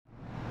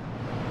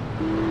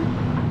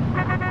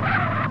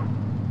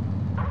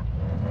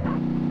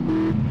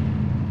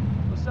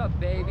up,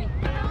 baby?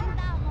 Calm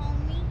down,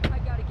 homie. I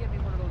gotta get me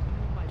one of those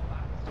new my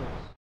boxers.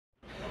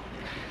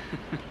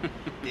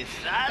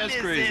 That's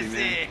crazy,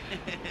 man.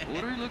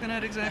 What are you looking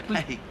at exactly?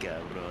 Ay,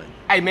 cabrón.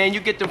 Hey, man, you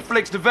get them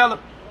flicks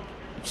developed?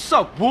 What's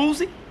up,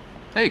 Woolsey?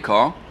 Hey,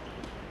 Carl.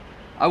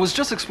 I was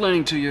just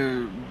explaining to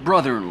your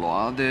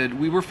brother-in-law that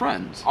we were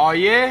friends. Oh,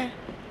 yeah?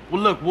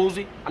 Well, look,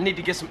 Woolsey, I need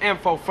to get some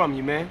info from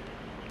you, man.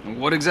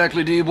 What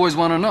exactly do you boys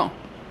want to know?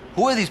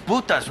 Who are these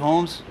putas,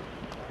 Holmes?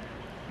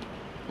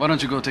 Why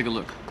don't you go take a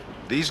look?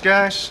 These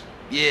guys?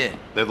 Yeah.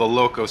 They're the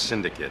Loco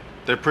Syndicate.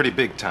 They're pretty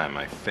big time,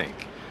 I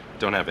think.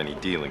 Don't have any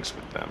dealings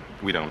with them.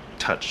 We don't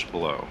touch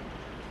blow.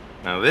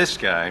 Now, this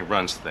guy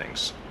runs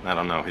things. I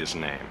don't know his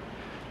name.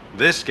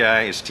 This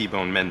guy is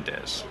T-Bone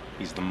Mendez.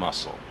 He's the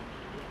muscle.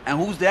 And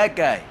who's that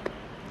guy?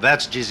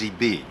 That's Jizzy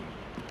B.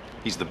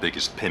 He's the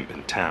biggest pimp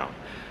in town.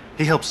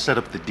 He helps set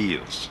up the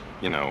deals.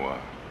 You know,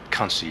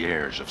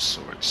 concierge of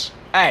sorts.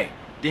 Hey,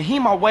 did he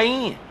my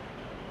way in?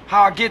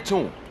 How I get to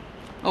him?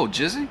 Oh,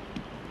 Jizzy?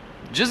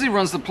 Jizzy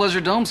runs the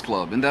Pleasure Domes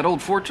Club in that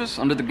old fortress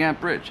under the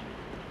Gant Bridge.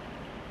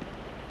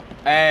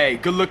 Hey,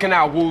 good looking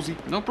out, Woolsey.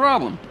 No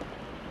problem.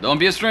 Don't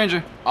be a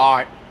stranger. All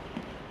right.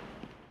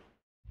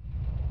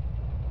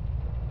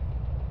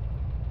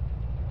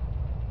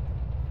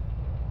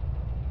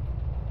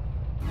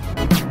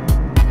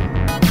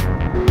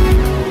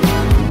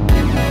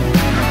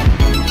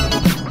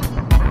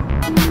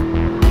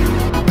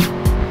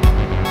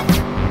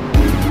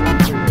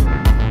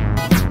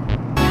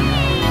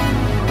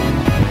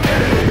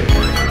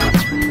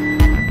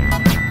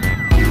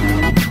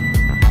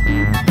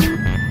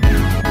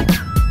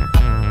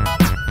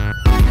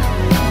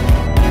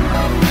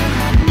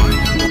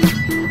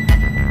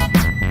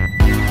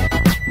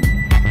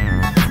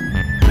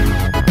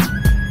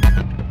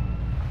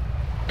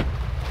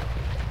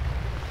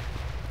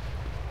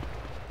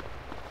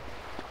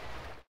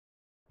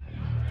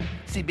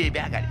 See, baby,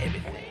 I got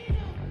everything.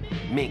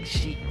 Mink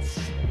sheets,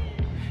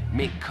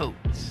 mink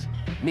coats,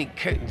 mink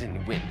curtains in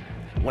the window.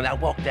 When I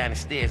walk down the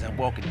stairs, I'm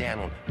walking down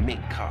on mink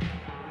carpet.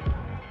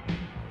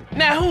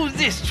 Now, who's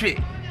this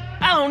trick?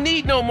 I don't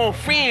need no more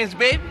friends,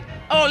 baby.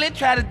 All they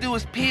try to do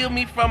is peel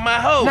me from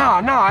my hoe.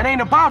 Nah, it ain't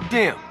about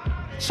them.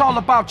 It's all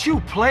about you,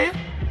 player.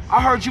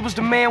 I heard you was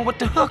the man with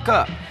the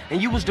hookup,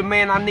 and you was the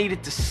man I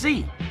needed to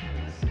see.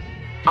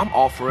 I'm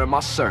offering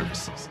my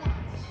services.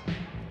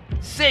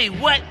 Say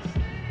what?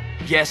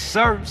 Yes,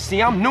 sir.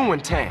 See, I'm new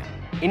in town.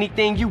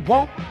 Anything you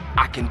want,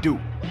 I can do.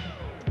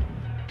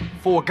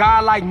 For a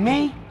guy like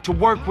me to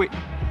work with,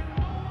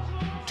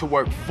 to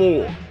work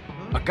for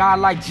a guy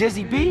like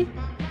Jizzy B?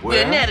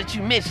 Well, now that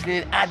you mention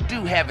it, I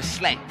do have a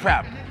slight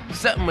problem.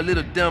 Something a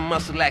little dumb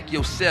muscle like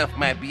yourself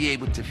might be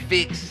able to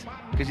fix.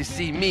 Cause you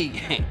see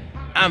me,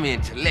 I'm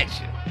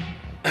intellectual.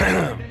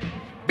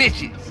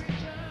 Bitches,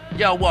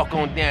 y'all walk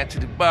on down to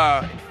the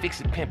bar and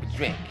fix a pimp a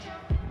drink.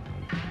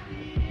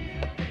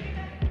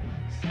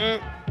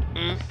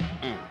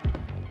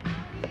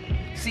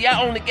 See,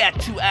 I only got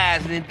 2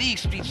 eyes, and in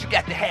these streets, you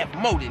got to have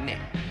more than that.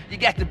 You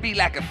got to be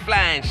like a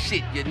flying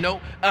shit, you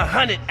know?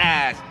 100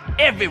 eyes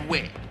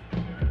everywhere.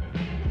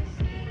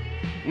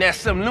 Now,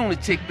 some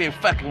lunatic been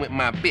fucking with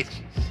my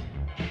bitches.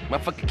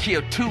 Motherfucker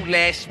killed 2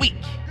 last week.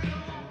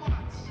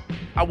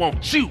 I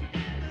want you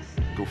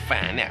to go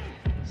find out.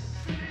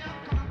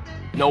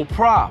 No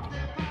problem.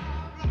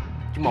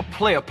 You my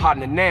player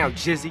partner now,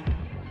 Jizzy.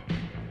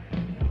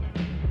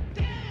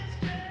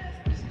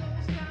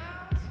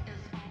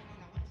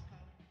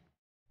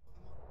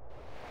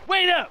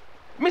 Wait up!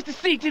 Mr.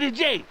 C to the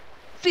J.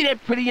 See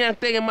that pretty young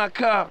thing in my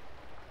car?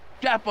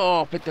 Drop her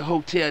off at the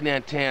hotel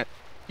downtown.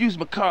 Use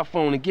my car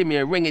phone and give me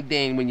a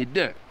ring-a-ding when you're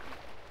done.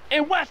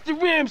 And watch the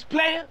rims,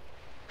 player.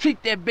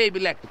 Treat that baby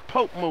like the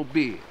Pope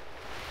Mobile.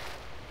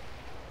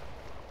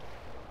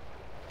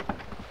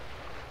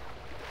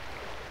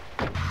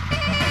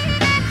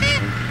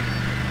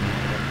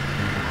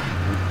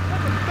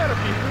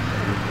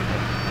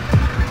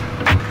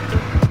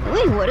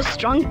 Uy, what a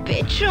strong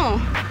bitch.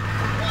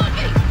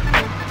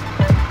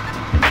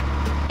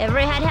 Ever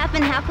had half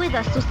and half with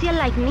a sucia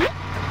like me?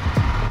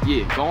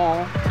 Yeah, go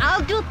on.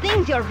 I'll do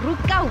things your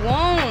ruca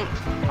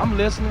won't. I'm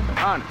listening,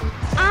 honest.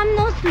 I'm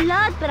no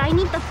slut, but I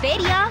need the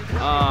feria.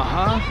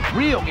 Uh-huh.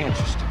 Real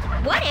interesting.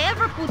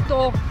 Whatever,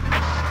 puto.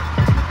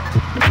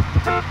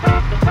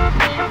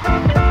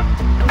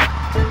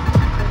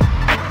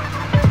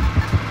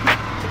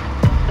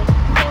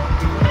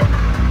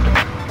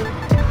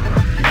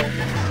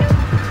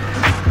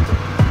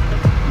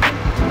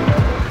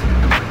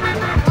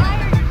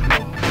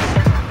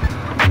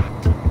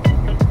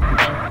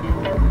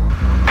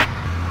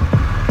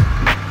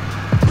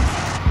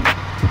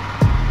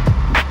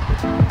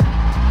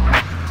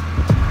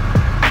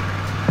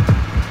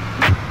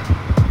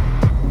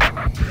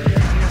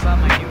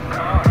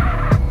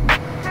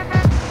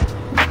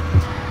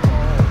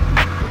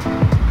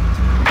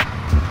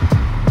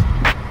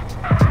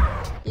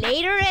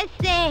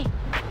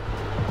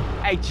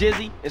 Hey,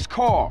 Jizzy, it's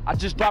Carl. I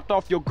just dropped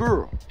off your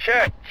girl.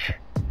 Church,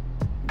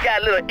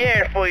 got a little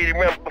errand for you to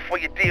remember before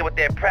you deal with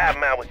that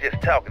problem I was just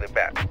talking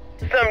about.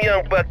 Some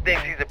young buck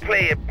thinks he's a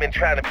player, been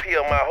trying to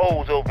peel my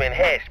hoes over in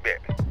Hashberry.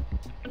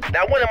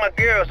 Now one of my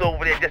girls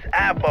over there just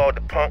eyeballed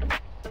the punk.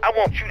 I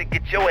want you to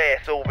get your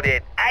ass over there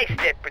and ice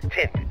that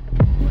pretender.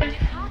 I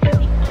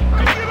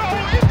get all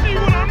itchy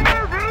when I'm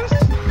nervous.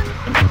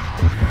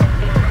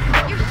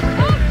 You're so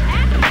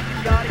tacky.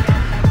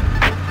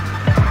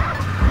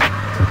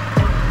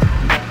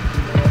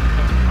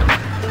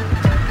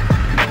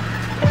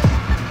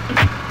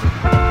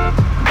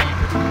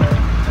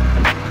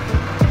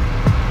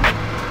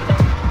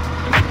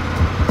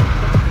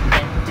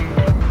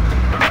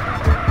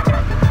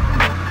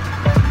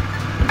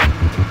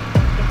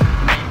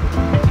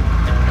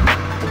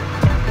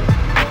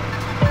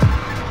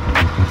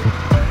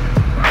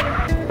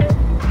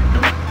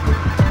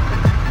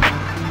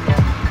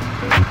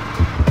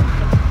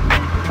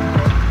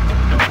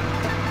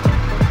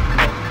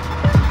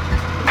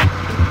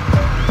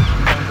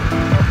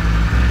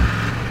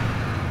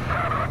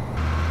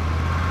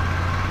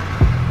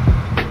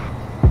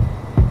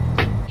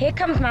 Here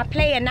comes my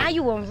player, now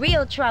you in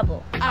real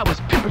trouble. I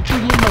was pimping through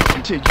your motion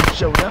until you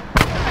showed up.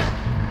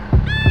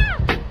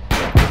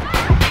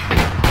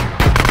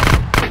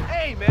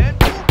 Hey, man.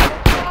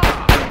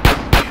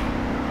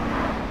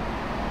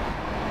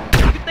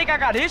 You think I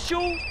got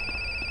issues?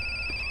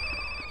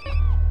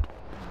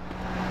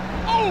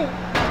 Oh!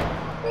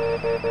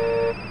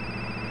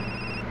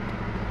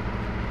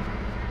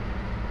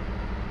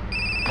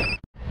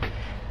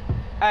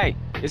 Hey,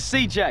 it's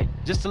CJ.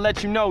 Just to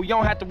let you know, you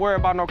don't have to worry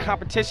about no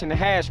competition in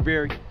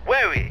Hashberry.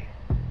 Worried?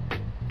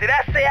 Did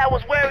I say I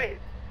was worried?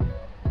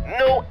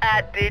 No,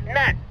 I did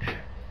not.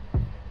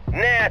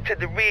 Now to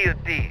the real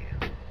deal.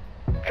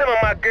 Some of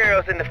my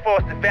girls in the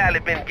Foster Valley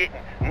been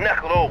getting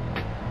knuckled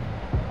over.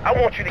 I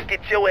want you to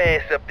get your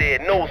ass up there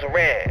and nose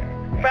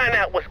around. Find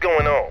out what's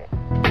going on.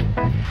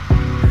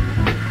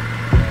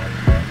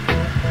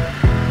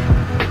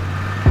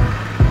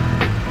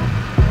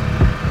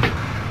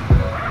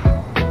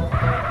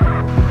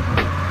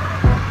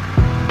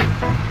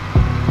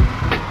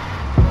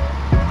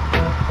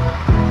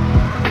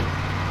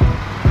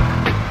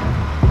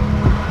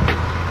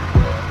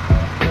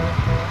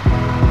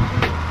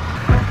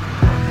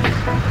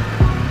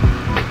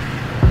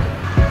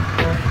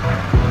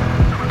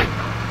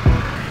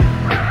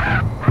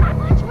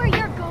 Watch where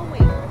you're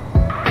going.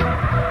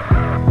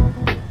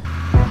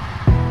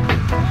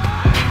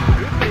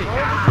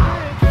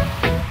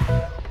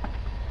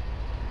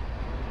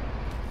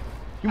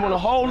 You want a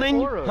hole in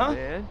you, Aura, huh?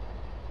 man.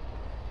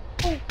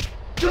 You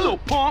little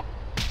punk.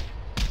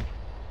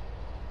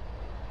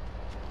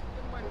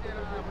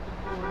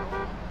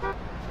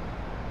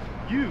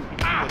 You.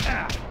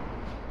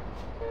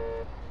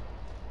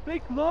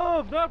 Make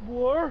love, not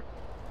war.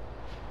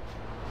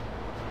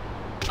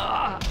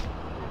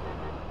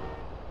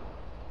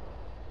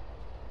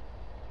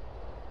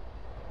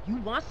 You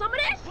want some of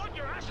this? Put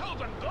your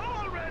assholes and go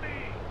already.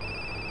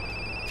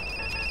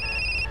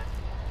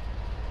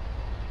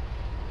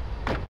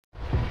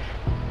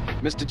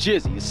 Mr.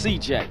 Jizzy, it's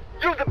CJ.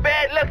 You's a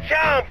bad luck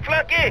charm,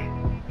 flunky.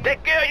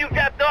 That girl you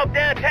dropped off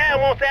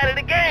downtown wants out of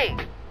the game.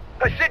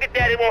 Her sugar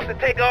daddy wants to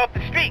take her off the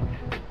streets.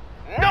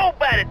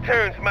 Nobody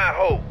turns my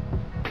hoe.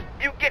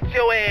 You get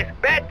your ass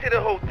back to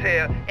the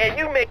hotel and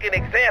you make an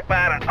example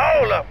out of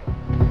all of them.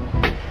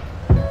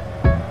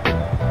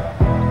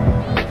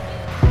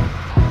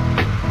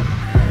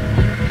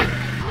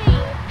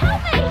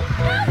 Help me!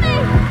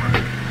 Help me!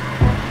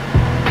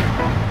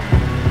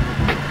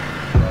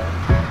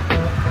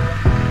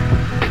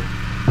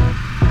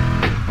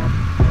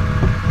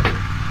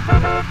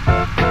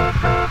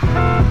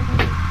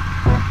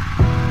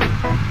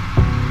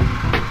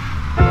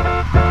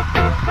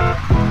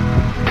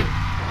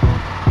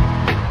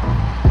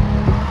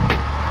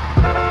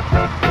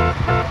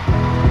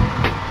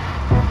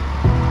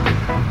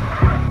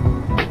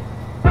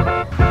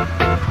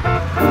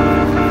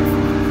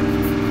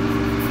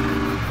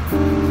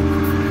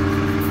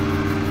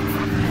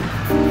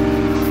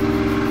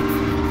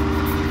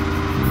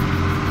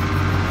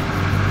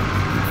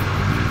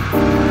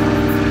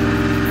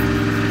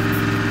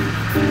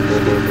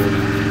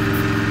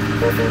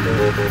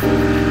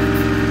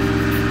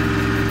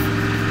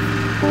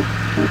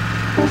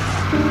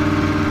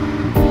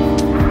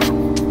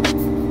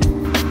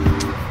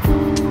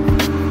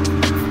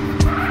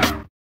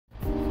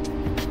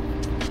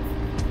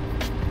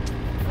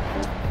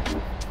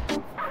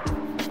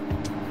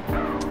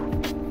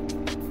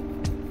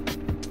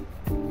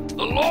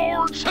 The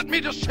Lord sent me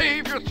to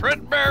save your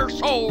threadbare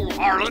soul,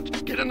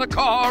 harlot. Get in the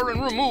car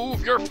and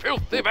remove your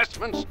filthy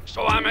vestments,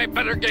 so I may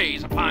better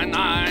gaze upon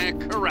thy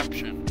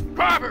corruption.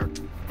 Driver,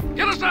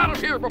 get us out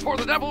of here before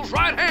the devil's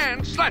right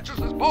hand snatches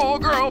this poor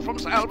girl from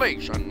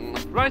salvation.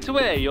 Right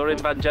away, your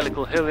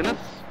evangelical holiness.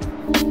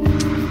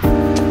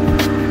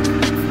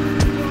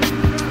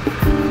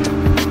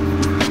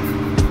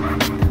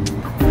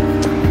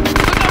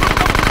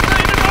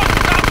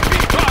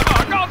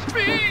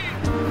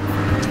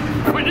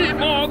 We need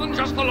more than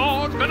just the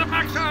Lord's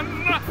benefaction.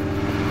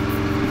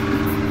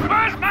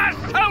 Where's my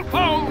cell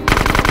phone?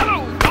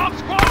 Hello, Dog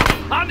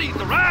Squad. I need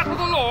the wrath of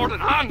the Lord reward,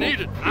 and I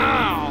need it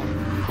now.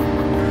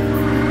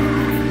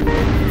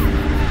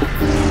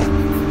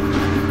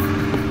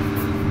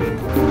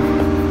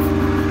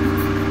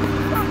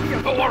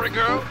 Don't worry,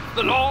 girl.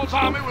 The Lord's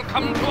army will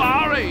come to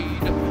our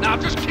aid. Now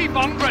just keep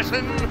on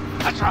dressing.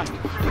 That's right.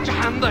 Put your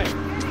hand there.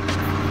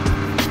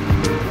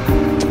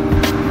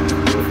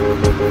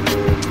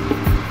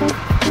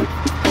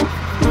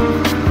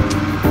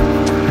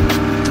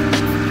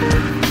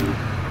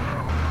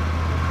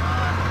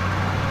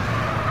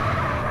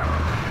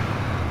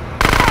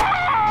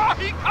 Ah,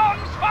 he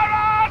comes for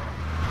us!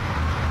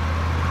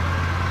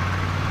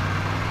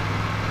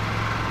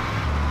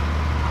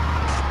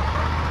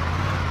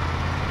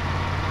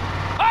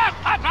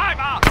 Faster,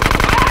 driver!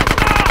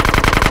 Faster!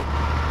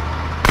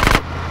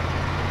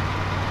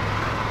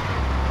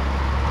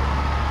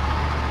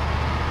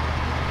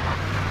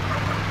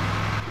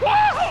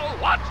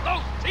 Whoa! Watch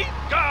those teeth,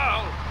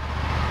 girl!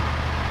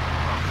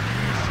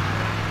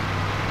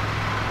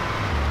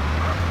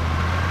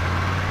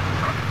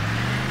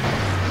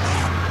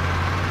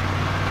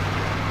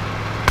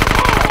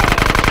 Oh,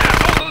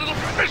 careful, the little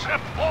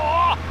bishop,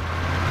 boy!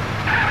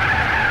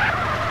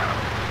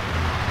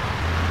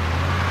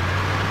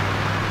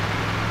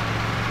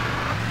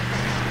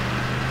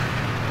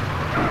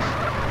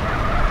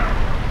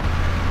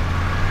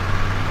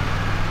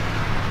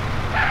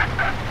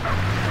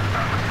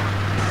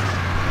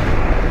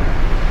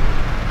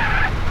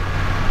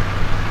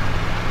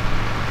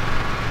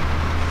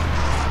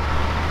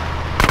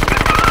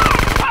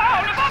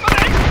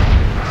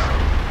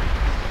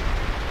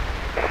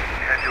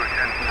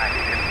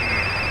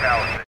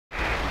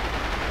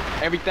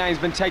 Everything's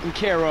been taken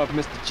care of,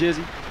 Mr.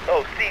 Jizzy.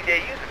 Oh,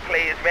 CJ, you the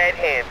player's right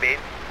hand, baby.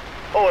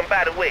 Oh, and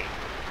by the way,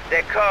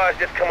 that car's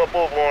just come up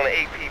over on the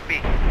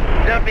APB.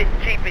 Dump it,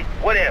 keep it,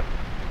 whatever.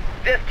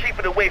 Just keep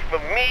it away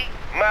from me,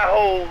 my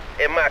hoes,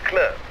 and my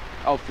club.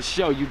 Oh, for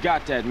sure, you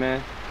got that,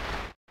 man.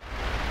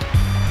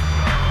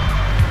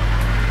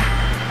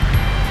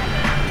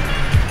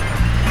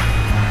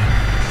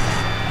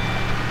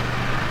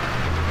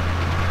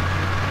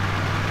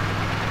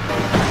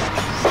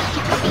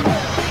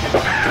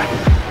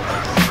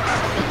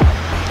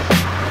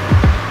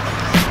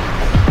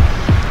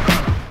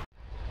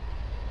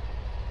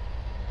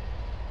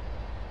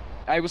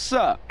 Hey, what's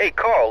up? Hey,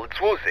 Carl, it's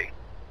Woozy.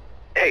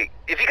 Hey,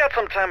 if you got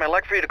some time, I'd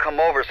like for you to come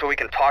over so we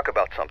can talk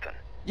about something.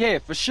 Yeah,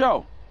 for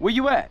sure. Where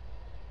you at?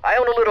 I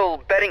own a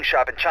little betting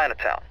shop in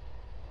Chinatown.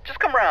 Just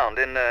come round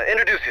and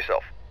introduce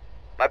yourself.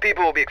 My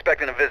people will be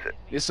expecting a visit.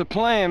 It's a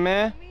plan,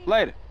 man.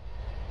 Later.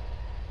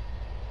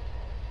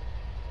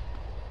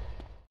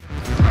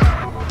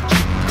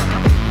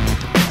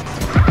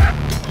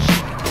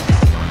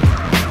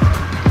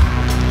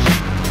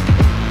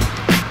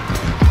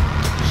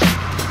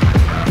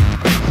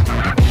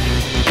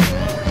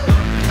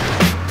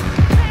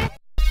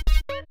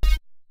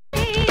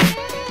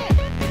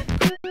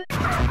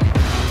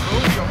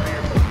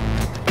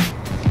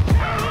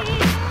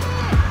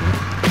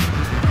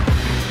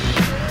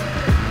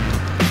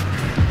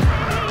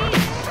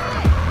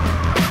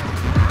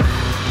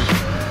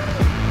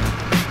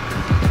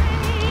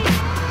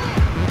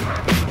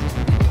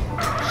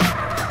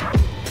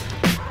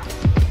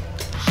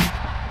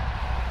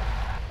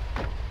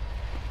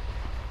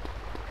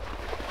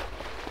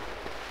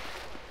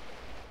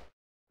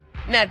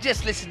 Now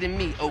just listen to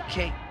me,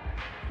 okay?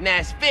 Now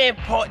it's very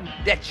important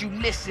that you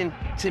listen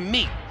to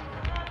me.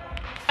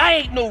 I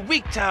ain't no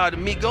retard,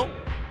 amigo.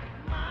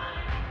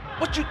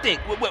 What you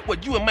think?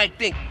 What you and Mike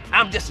think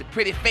I'm just a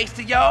pretty face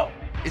to y'all?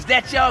 Is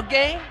that y'all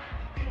game?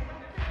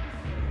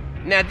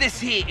 Now this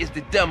here is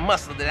the dumb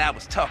muscle that I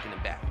was talking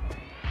about.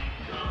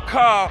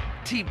 Carl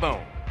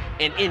T-Bone,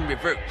 and in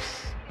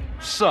reverse.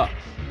 Sup?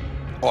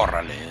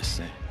 Órale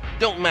ese.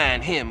 Don't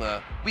mind him,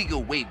 we go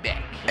way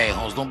back. Hey,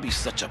 Holmes, don't be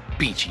such a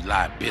beachy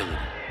liability.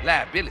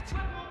 Liability?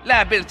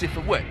 Liability for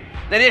what?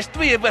 Now there's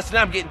 3 of us and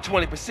I'm getting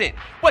 20%.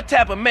 What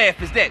type of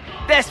math is that?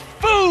 That's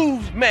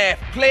fool's math,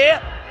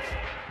 player.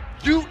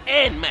 You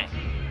and Mike.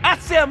 I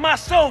sell my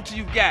soul to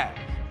you guys.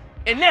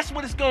 And that's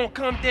what it's gonna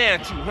come down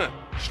to, huh?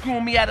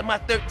 Screwing me out of my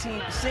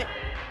 13%?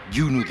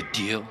 You knew the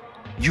deal.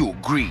 You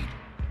agreed.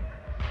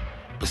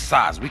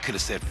 Besides, we could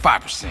have said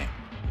 5%.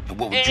 And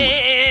what would you...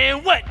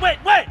 And what?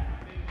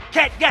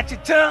 Cat got your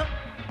tongue?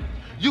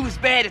 You as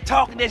bad at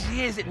talking as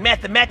you is at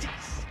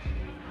mathematics?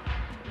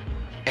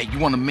 Hey, you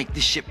want to make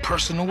this shit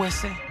personal,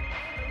 S.A.?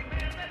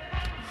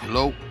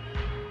 Hello?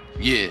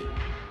 Yeah.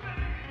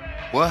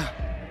 What?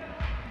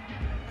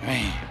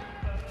 Man.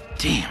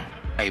 Damn.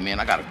 Hey, man,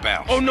 I gotta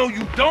bounce. Oh, no,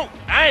 you don't.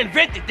 I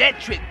invented that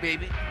trick,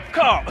 baby.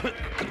 Carl,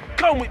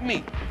 come with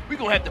me. We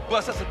gonna have to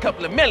bust us a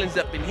couple of melons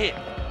up in here.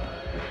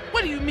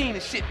 What do you mean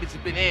the shipments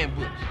have been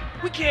ambushed?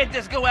 We can't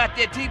just go out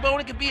there, T-Bone.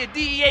 It could be a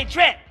DEA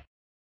trap.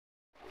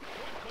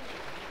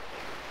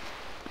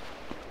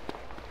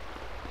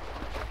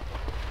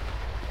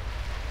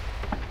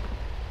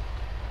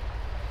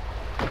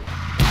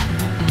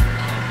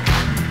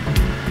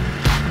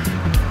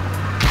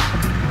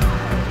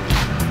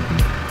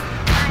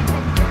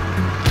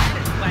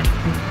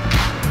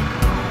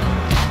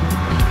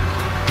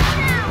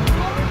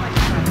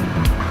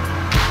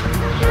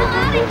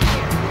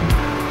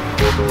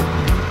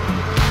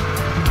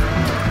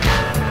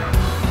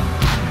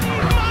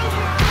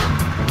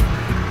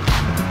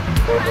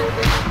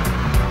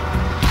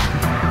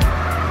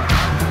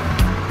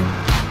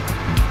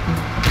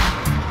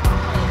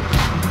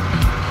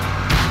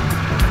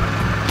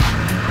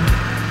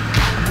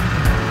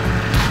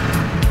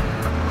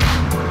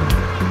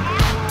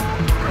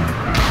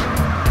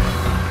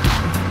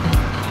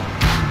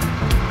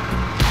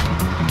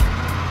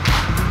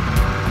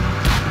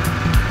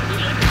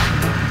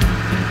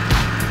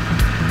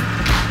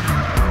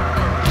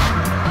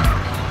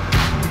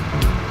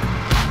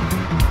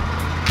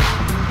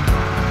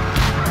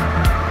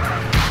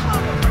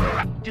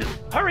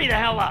 Hurry the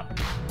hell up!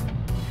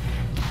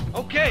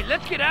 Okay,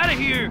 let's get out of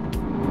here!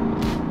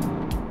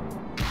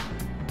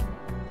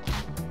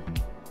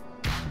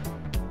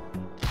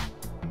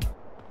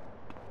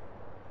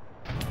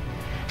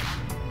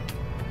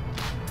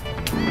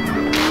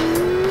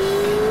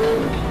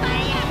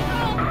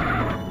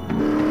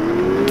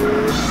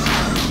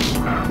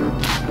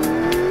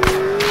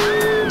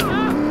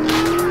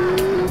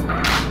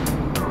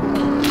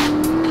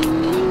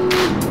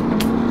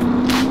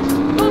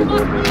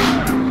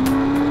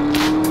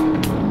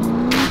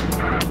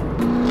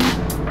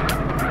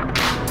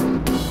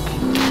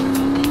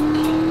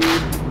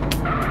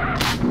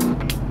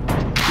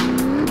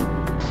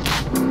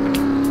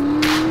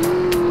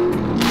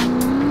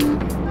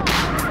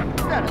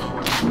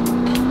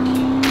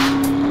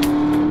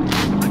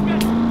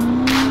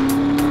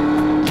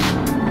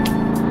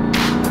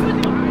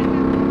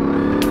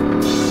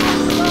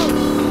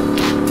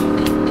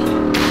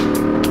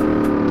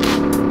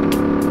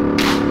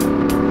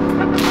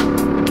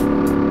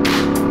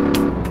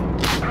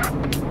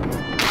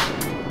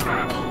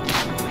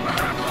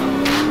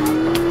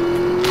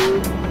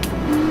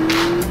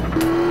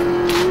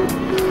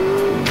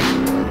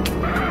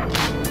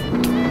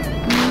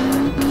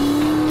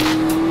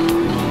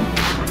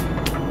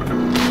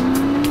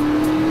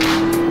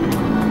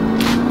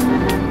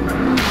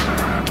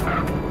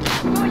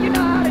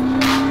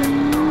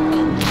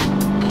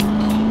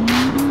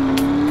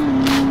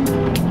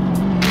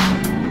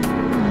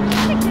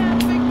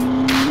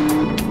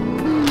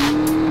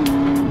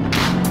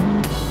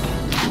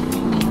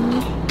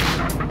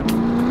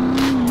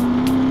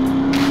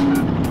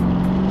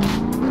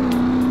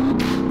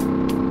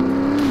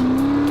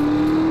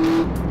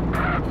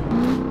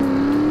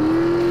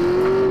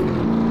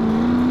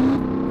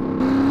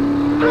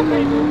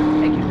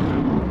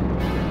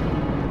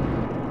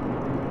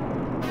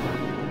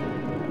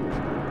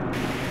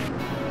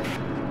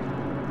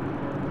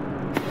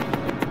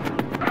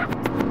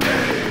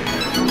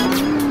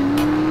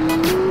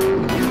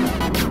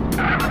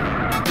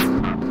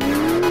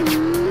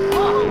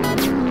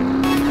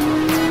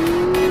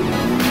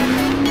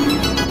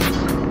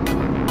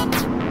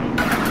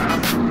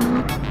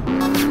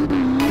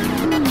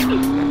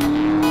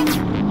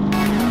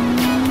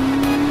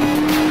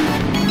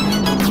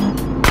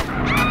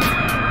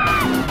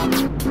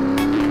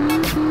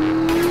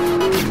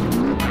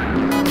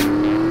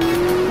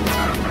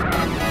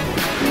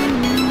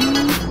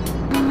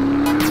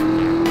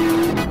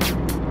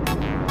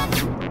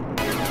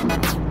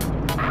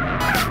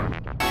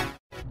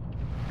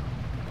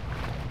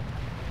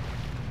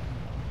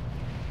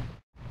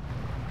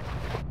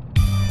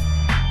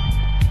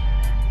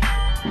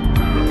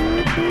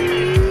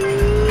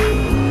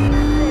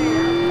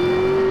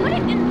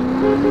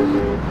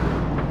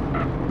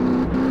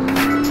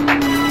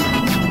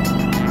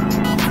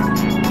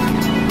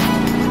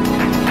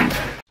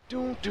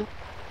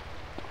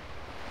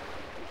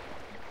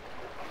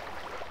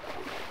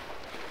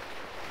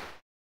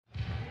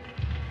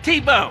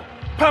 T-Bone,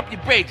 pump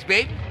your brakes,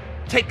 baby.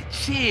 Take a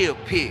chill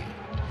pill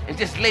and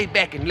just lay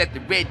back and let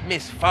the red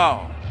mist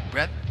fall,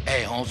 brother.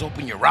 Hey, Holmes,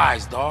 open your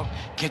eyes, dog.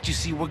 Can't you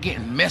see we're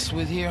getting messed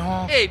with here,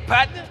 Holmes? Hey,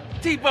 partner.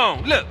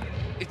 T-Bone, look.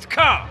 It's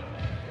Carl.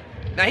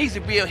 Now, he's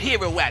a real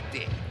hero out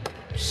there.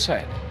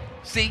 Sad.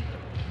 See?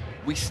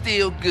 We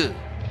still good.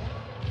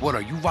 What,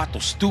 are you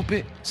Vato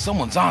stupid?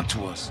 Someone's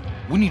onto us.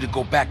 We need to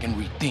go back and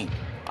rethink.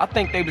 I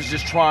think they was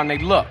just trying their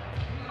luck.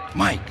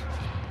 Mike,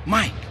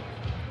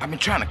 I've been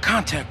trying to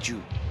contact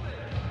you.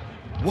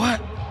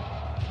 What?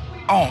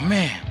 Oh,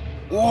 man,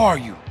 where are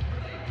you?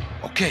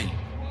 Okay,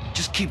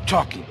 just keep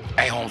talking.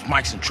 Hey, Holmes,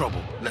 Mike's in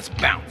trouble. Let's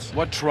bounce.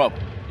 What trouble?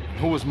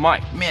 Who was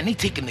Mike? Man, they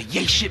taking the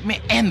Yay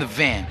shipment and the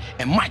van,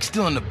 and Mike's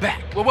still in the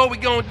back. Well, what we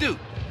gonna do?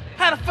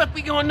 How the fuck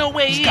we gonna know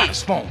where he is? He's got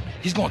his phone.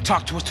 He's gonna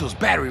talk to us till his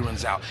battery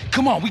runs out.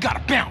 Come on, we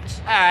gotta bounce.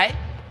 All right,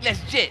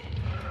 let's jet.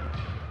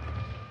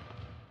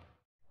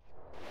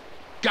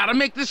 Gotta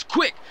make this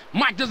quick.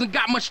 Mike doesn't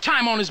got much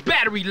time on his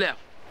battery left.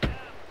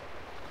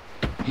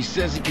 He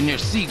says he can hear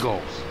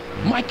seagulls.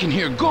 Mike can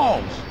hear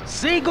gulls.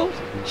 Seagulls?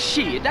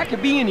 Shit, that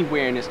could be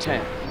anywhere in this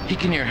town. He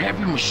can hear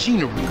heavy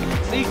machinery.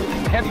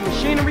 Seagulls? Heavy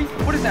machinery?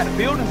 What is that, a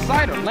building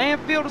site or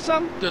landfill or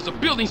something? There's a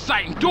building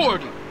site in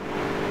Doherty.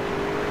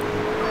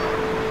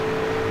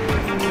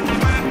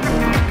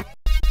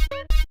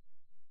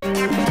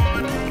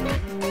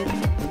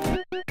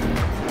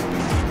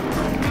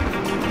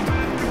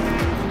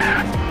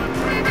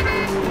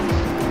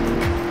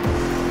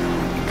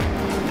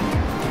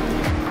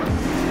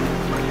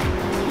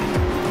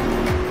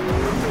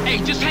 Hey,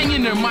 Hey, just hang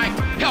in there, Mike.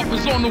 Help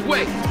is on the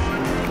way.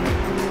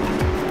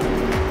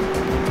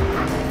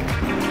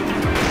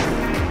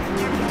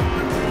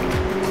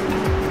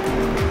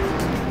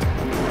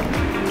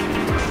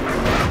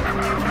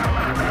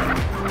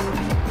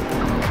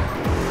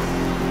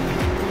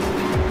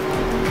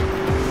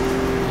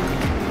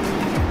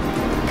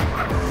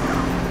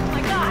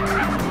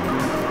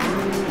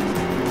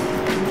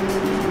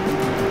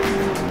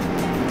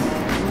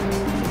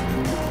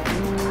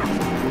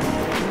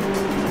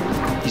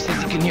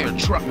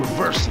 Truck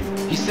reversing.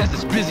 He says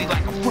it's busy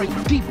like a freight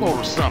depot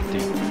or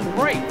something.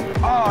 Freight?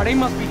 Oh, they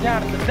must be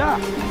down at the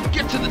dock.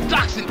 Get to the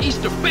docks in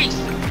Easter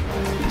Basin.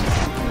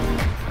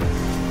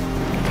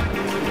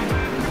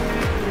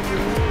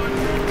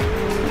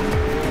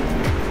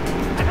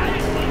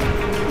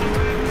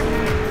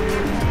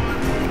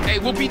 Hey,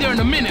 we'll be there in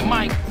a minute,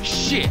 Mike.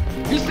 Shit.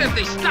 He says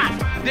they stopped.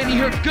 Then he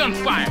heard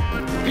gunfire.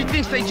 He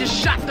thinks they just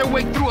shot their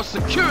way through a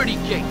security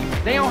gate.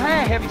 They don't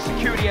have heavy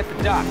security at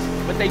the docks,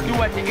 but they do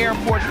at the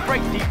airport's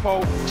freight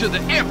depot. To the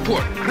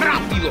airport,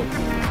 rápido!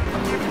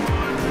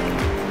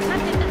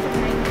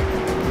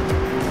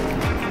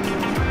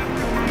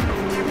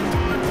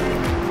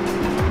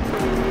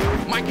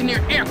 Mike and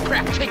their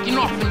aircraft taking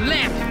off and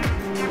landing.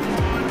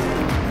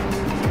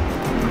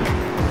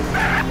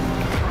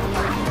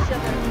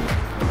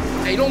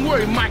 Hey, don't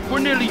worry, Mike, we're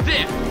nearly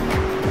there.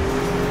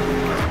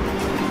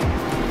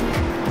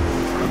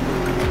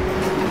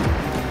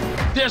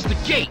 There's the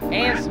gate.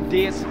 And some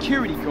dead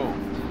security guards.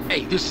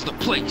 Hey, this is the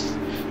place.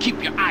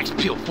 Keep your eyes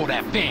peeled for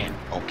that van.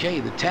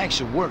 Okay, the tag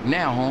should work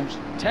now, Holmes.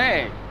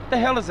 Tag? The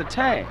hell is a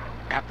tag?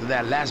 After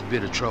that last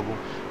bit of trouble,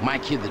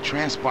 Mike hid the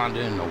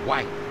transponder in the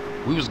white.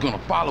 We was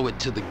gonna follow it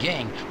to the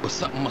gang, but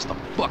something must have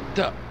fucked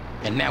up.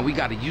 And now we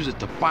gotta use it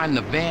to find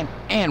the van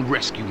and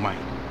rescue Mike.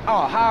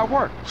 Oh, how it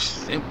work?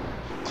 Simple.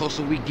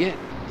 Closer we get,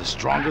 the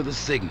stronger the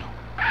signal.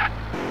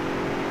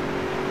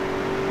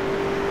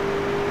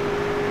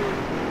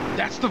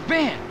 That's the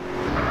van!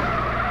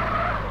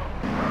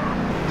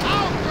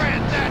 I'll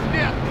grant that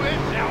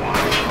nitwit now.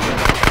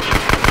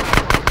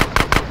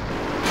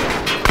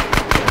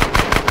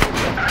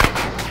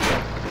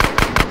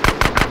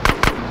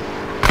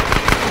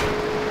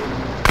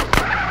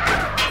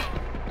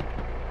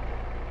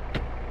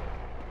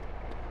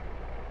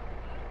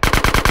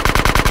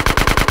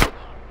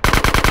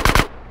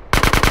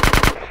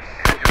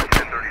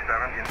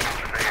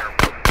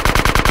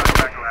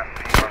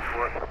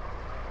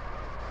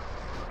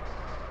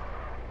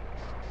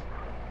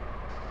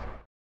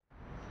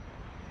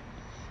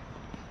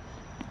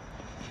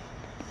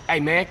 Hey,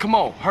 man, come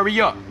on,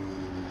 hurry up.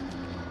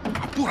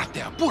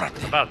 Apúrate,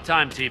 apúrate. About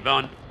time,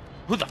 T-Bone.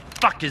 Who the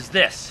fuck is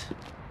this?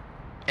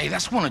 Hey,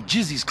 that's one of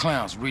Jizzy's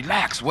clowns.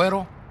 Relax,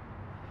 Güero.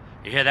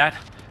 You hear that?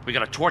 We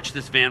gotta torch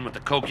this van with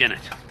the coke in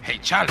it. Hey,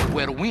 Charlie,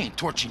 Güero, we ain't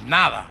torching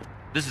nada.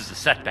 This is a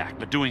setback,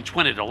 but doing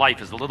 20 to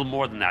life is a little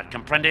more than that.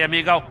 Comprende,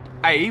 amigo?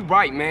 Hey, he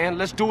right, man.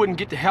 Let's do it and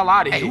get the hell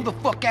out of here. Hey, who the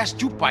fuck asked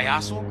you,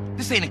 payaso?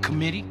 This ain't a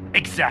committee.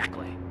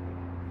 Exactly.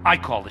 I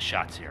call the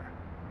shots here.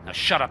 Now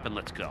shut up and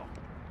let's go.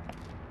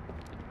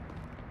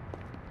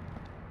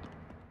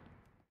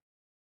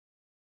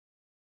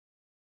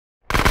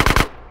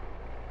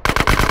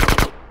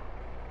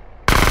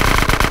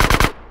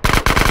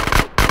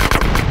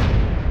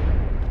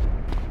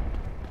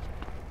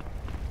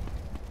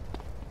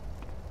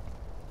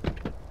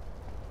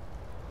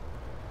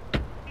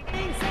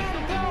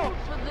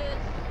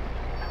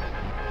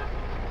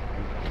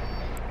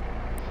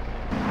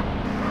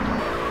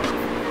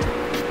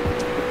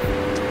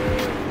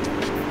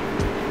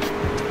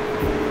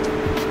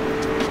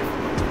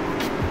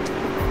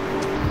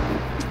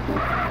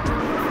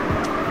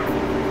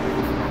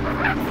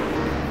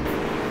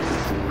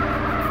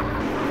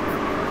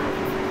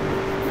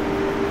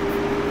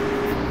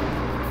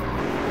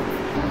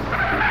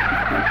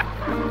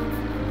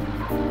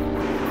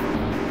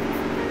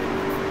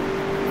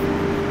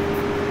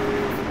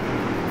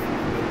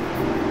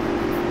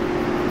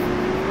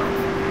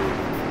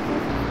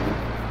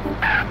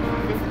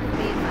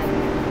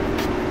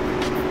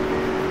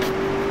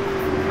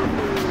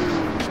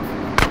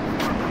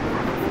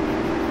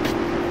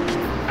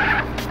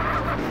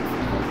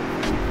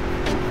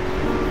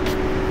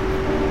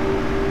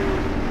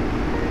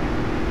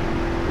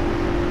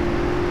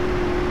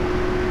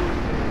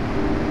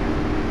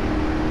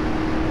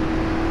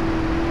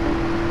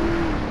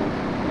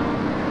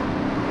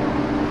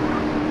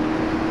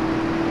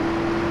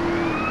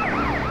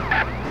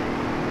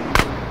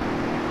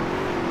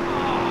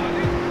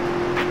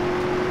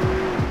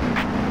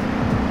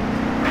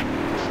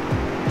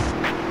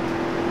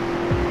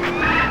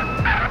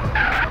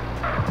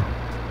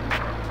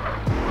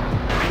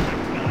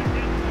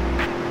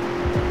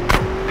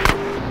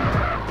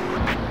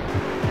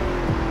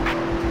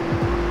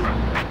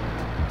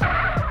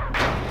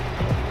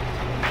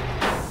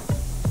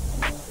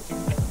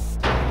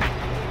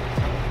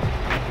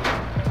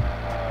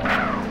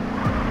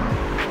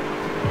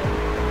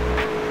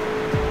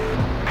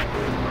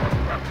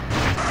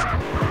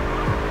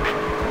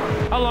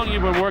 How long you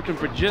been working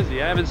for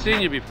Jizzy? I haven't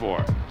seen you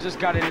before. Just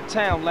got into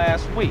town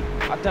last week.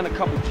 I've done a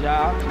couple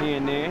jobs here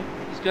and there.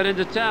 Just got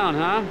into town,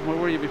 huh? Where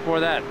were you before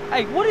that?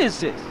 Hey, what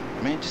is this?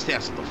 Man, just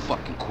answer the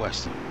fucking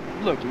question.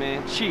 Look,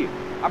 man, chill.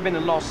 I've been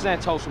to Los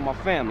Santos with my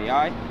family, all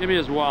right? Give me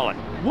his wallet.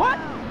 What?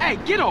 Hey,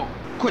 get off!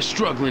 Quit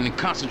struggling and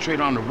concentrate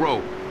on the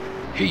road.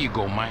 Here you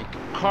go, Mike.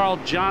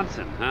 C.R.A.H.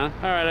 Johnson, huh?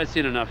 All right, I've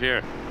seen enough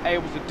here. Hey,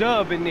 it was a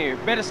dub in there.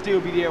 Better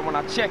still be there when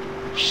I check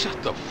it.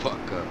 Shut the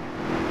fuck up.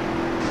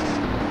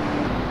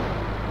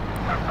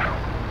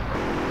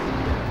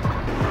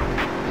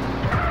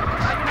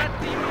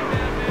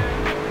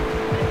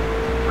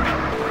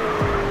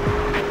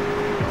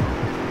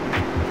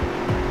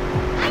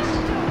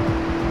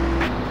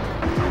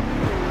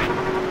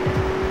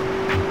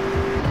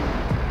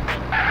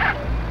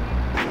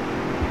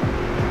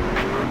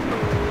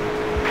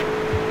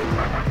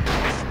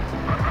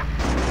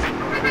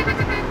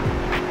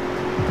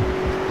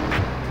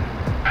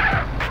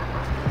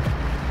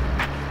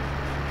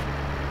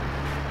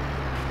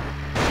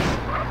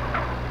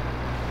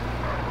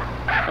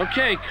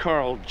 Okay,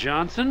 C.R.A.H.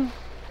 Johnson.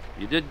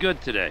 You did good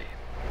today.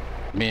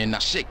 Man, now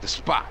shake the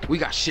spot. We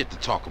got shit to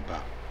talk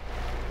about.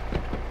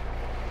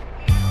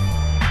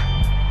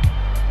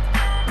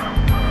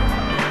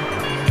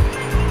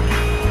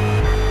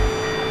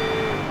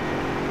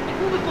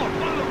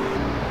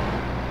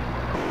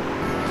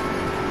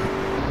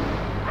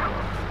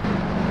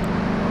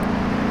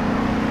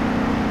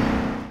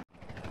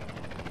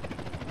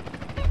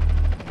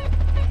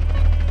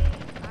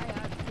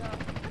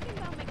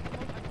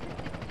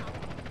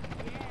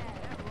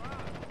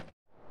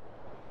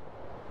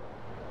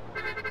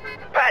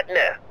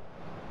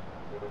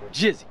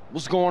 Jizzy,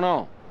 what's going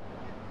on?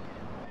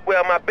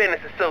 Well, my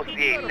business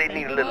associates, they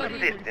need a little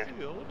assistance.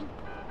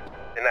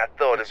 And I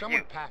thought of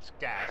you,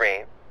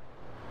 friend.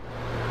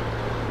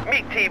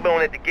 Meet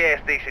T-Bone at the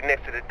gas station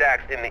next to the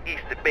docks in the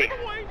Easter Basin.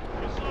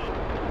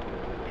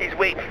 He's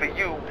waiting for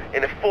you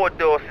in a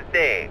 4-door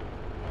sedan.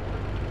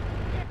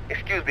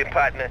 Excuse me,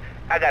 partner,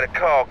 I got a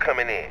call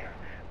coming in.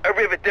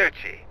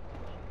 Arrivederci.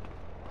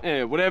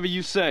 Yeah, whatever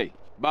you say.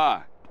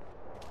 Bye.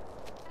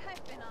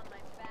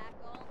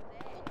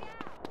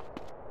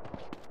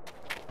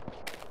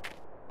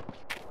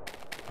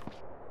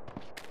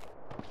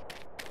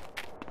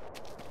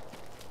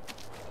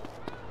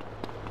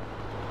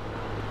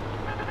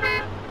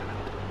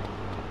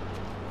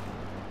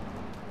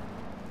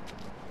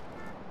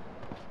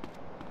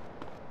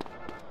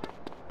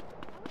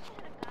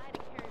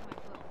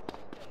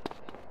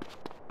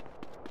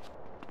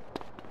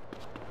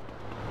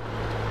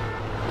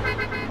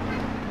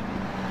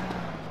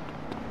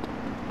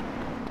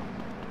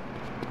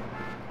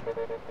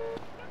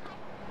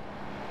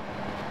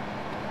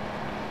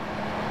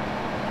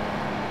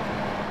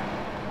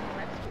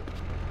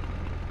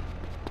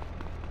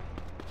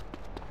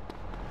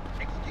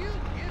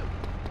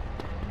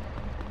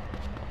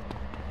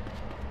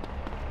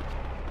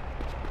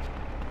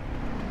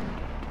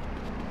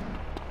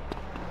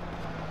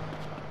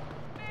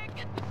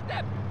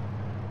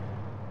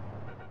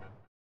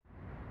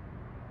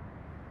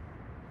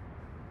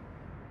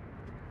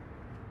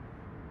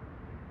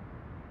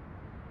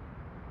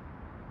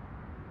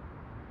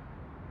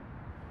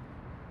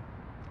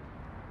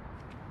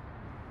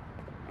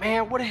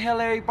 Man, where the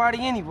hell everybody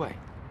anyway?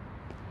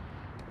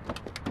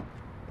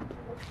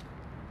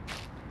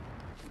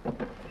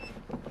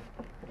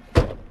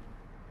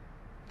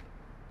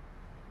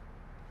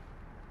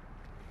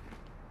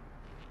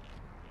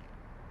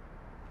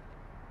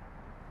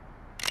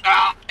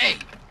 Hey!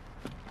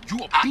 You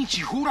a pinchy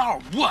hooter or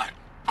what?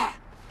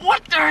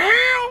 What the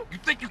hell? You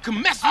think you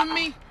can mess with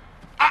me?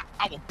 I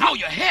will blow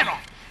your head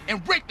off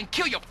and rape and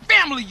kill your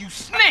family, you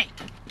snake!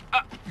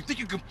 You think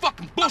you can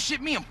fucking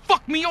bullshit me and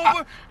fuck me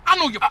over? I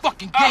know your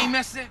fucking game,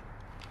 that's it.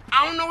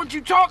 I don't know what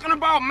you talking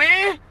about,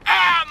 man.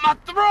 My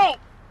throat!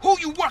 Who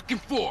you working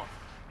for?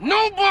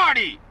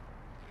 Nobody!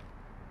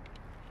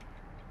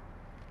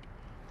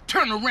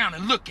 Turn around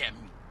and look at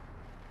me.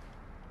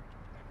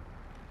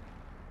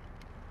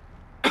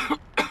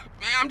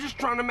 Man, I'm just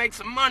trying to make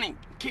some money.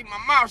 Keep my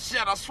mouth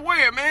shut, I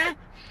swear, man.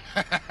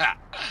 I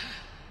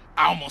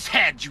almost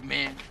had you,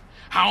 man.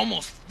 I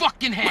almost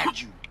fucking had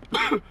you.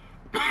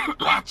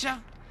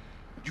 Watcha?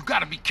 You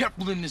gotta be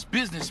careful in this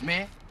business,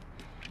 man.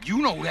 You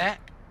know that.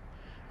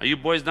 Are you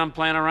boys done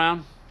playing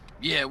around?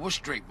 Yeah, we're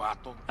straight,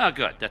 Vato. Oh,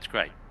 good. That's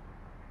great.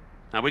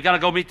 Now, we gotta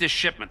go meet this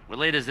shipment. We're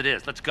late as it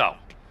is. Let's go.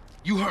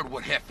 You heard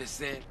what Jefe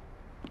said.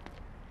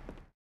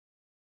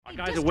 Our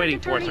guys are waiting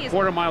for us a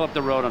quarter mile up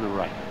the road on the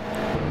right.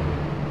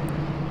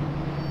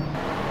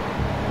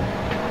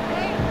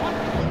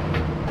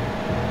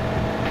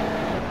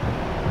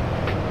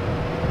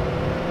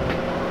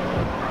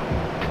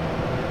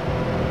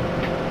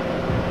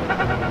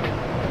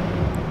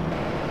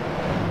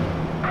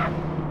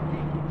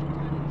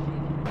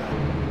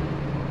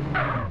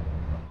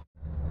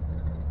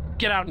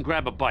 Get out and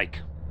grab a bike.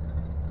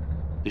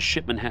 The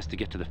shipment has to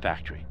get to the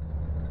factory.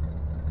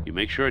 You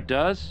make sure it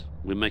does,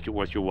 we'll make it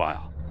worth your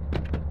while.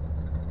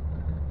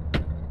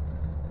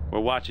 We're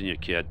watching you,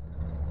 kid.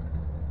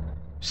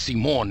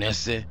 Simón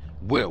ese,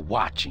 we're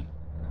watching.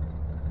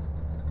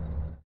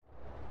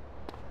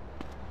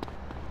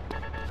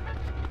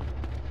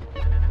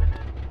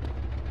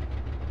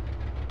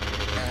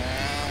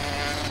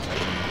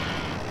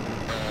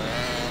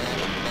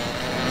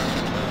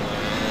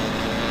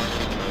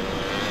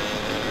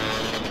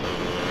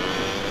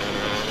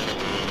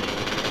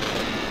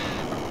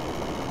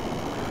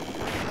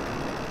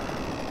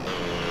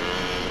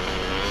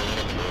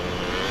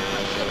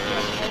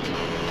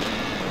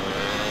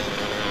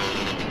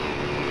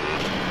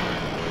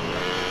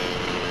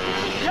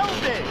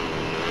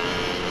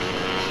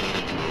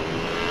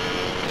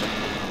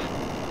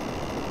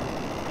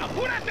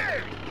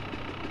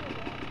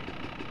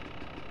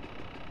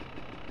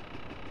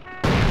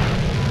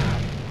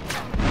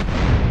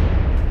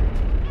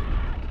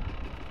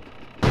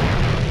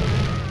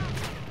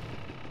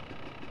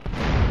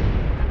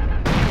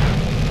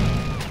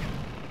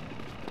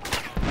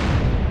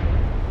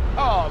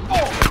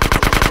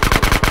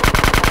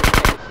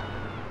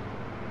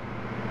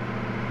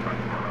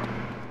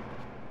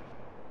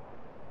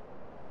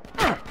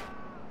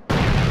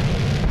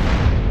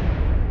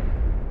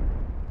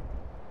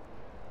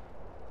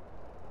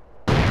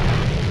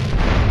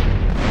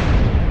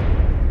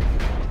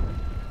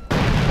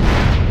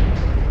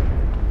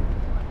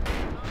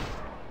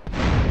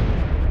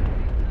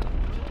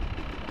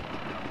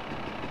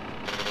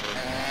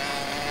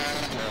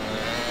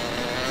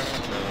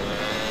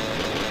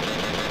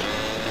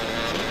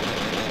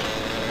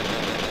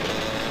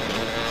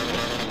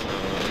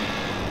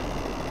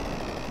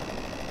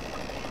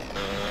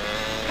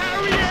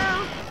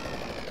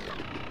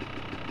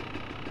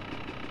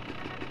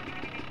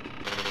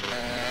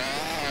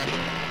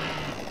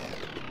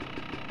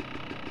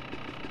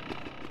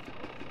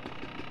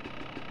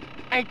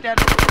 Ain't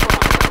that a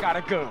surprise? I got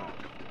a gun.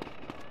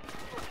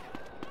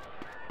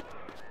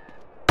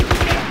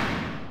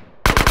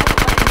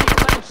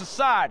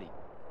 Society.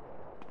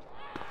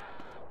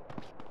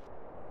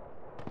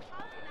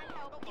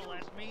 Don't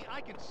molest me. I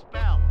can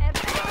spell.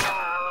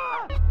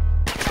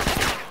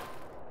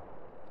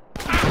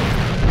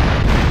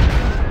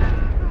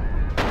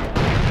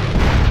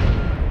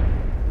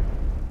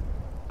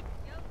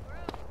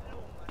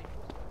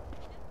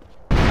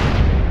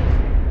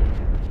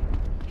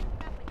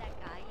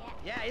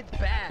 Yeah, it's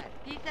bad.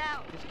 Peace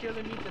out. This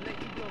killer needs to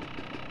let you go.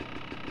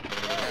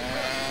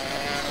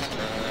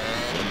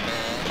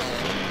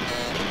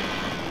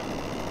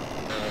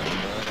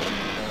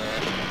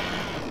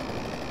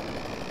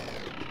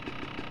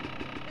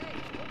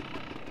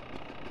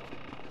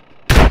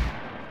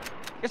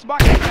 It's my...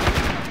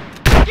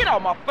 Get out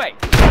of my face!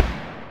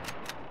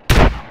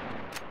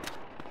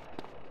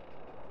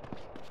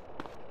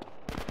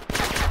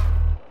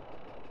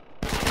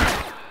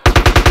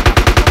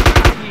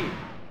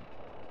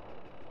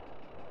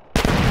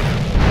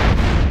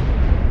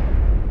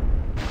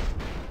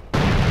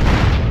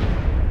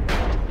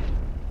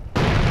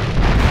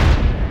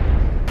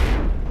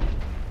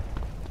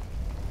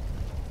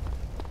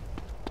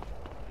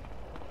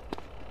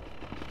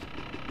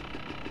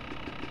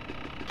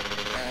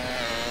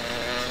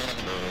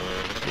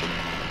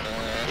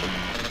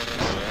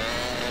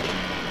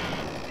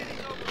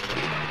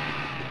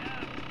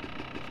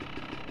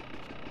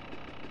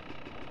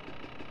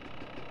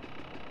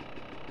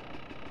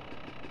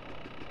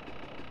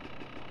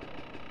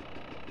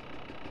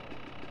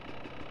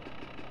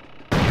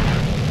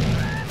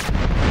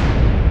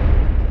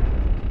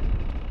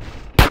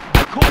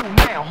 Cool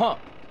now, huh?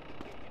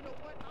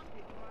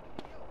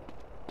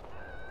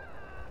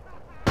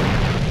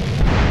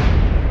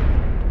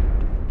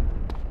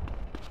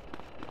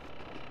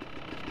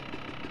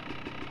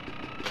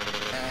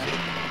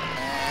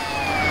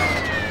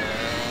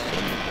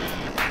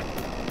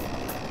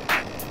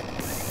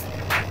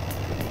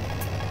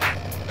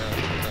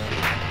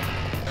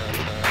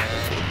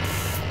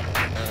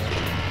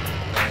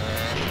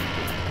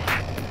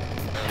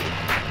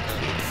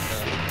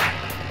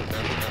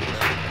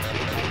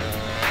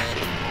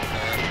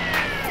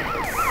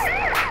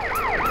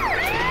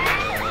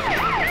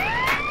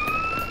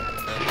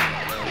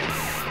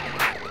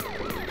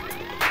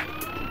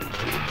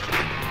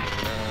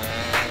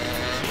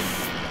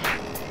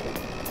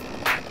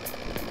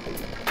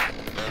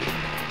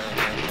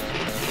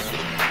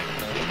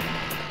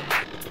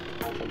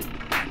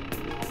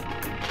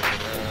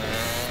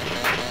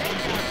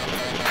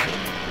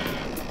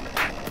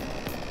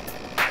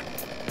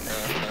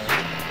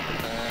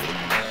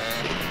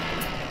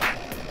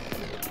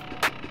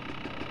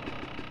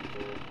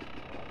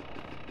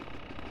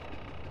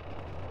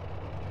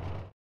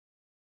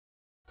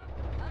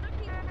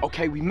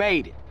 Okay, we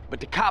made it, but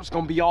the cops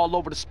gonna be all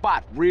over the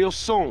spot real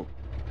soon.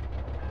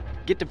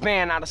 Get the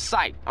van out of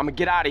sight. I'ma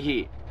get out of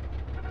here.